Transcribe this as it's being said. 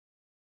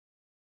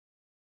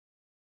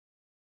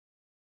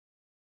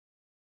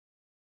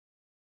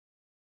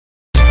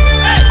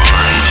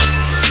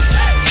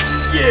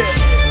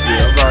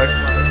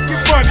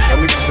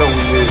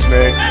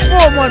gang.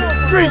 More money,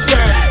 green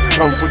gang.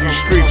 Come for these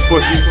streets,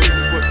 pussies.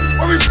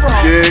 Where we from?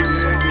 Dig?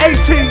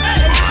 18.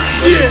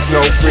 Yeah.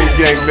 No green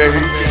gang, baby.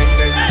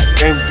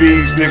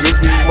 MBs, nigga.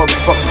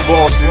 Motherfucking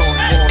bosses.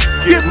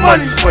 Get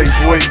money,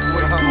 playboy.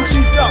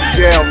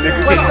 Down,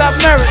 nigga. What's up,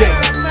 America?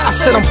 I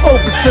said I'm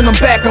focusing, I'm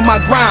back on my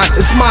grind.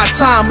 It's my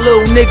time,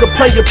 little nigga,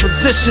 play your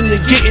position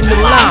and get in the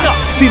line.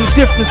 See the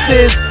difference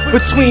is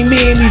between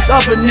me and these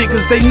other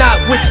niggas, they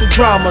not with the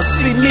drama.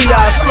 See me,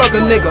 I slug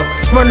a nigga,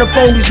 run up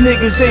on these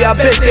niggas, yeah, I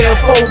bet they'll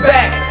fall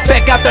back.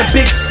 Back out that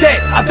big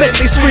scat, I bet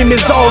they scream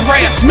it's all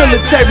rap.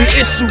 Military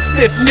issue,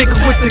 fifth nigga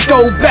with the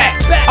go back.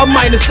 I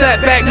might have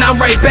sat back, now I'm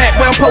right back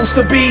where I'm supposed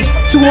to be.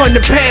 200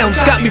 pounds,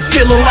 got me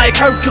feeling like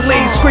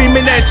Hercules,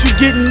 screaming at you,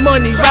 getting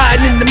money,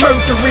 riding in the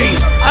Mercury.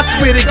 I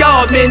swear to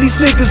God, man, these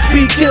niggas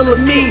be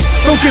killing me.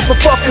 Don't give a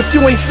fuck if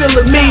you ain't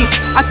feeling me.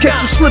 I catch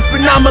you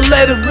slipping, I'ma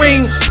let it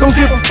ring. Don't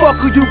give a fuck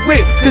who you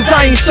with, cause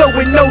I ain't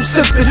showing no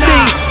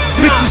sympathy.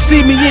 Bitches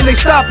see me and they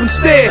stop and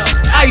stare.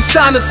 Ice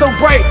shining so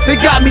bright, they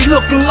got me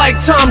looking like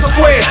Times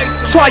Square.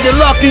 Try your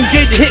luck and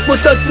get hit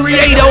with a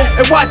 380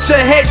 and watch your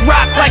head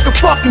rock like a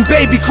fucking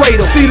baby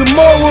cradle. See, the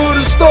moral of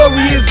the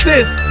story is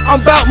this: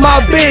 I'm about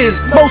my biz.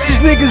 Most these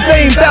niggas,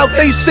 they ain't bout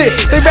they shit.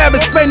 They rather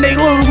spend their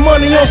little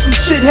money on some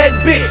shithead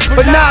bitch.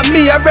 But not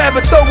me, I'd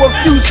rather throw a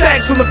few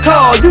stacks on the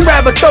car. You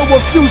rather throw a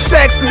few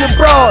stacks to your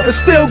bra and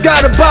still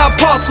gotta buy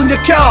parts on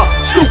your car.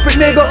 Stupid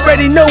nigga,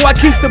 already know I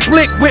keep the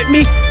blick with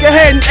me. Go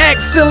ahead and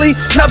act silly.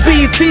 Not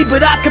BET,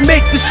 but I can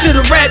make this shit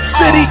a rap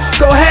city.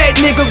 Go ahead,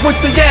 nigga, with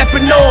the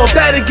yapping all.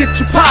 That'll get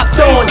you popped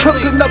on.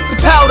 Cooking up the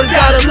powder,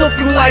 got it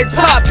looking like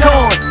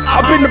popcorn.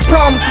 I've been the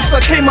problem since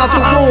I came out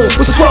the womb.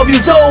 Was 12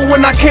 years old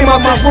when I came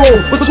out my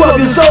room. Was 12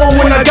 years old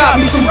when I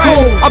got me some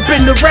goon. I've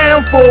been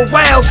around for a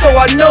while, so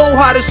I know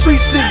how the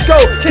street shit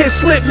go. Can't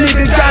slip,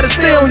 nigga, gotta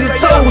stay on your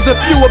toes. If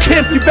you a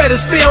pimp, you better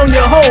stay on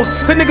your hoes.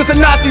 The niggas are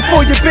knock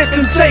before your bitch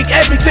and take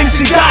everything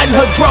she got in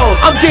her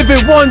drawers. I'm giving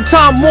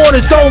one-time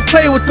warnings, don't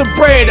play with the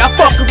bread. I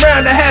fuck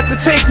around and have to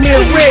take me a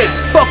red.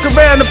 Fuck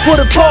around and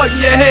put a part in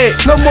your head.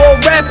 No more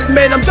rapping,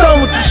 man, I'm done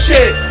with this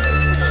shit.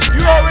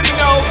 You already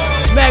know.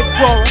 Mac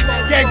Pro,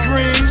 Get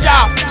Green,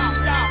 Joffy,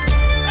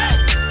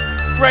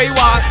 Ray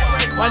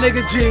Watts, my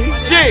nigga G.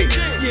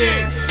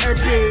 Yeah,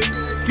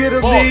 MPs, get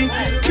him me.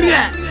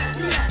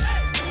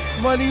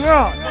 Money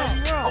wrong.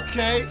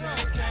 Okay.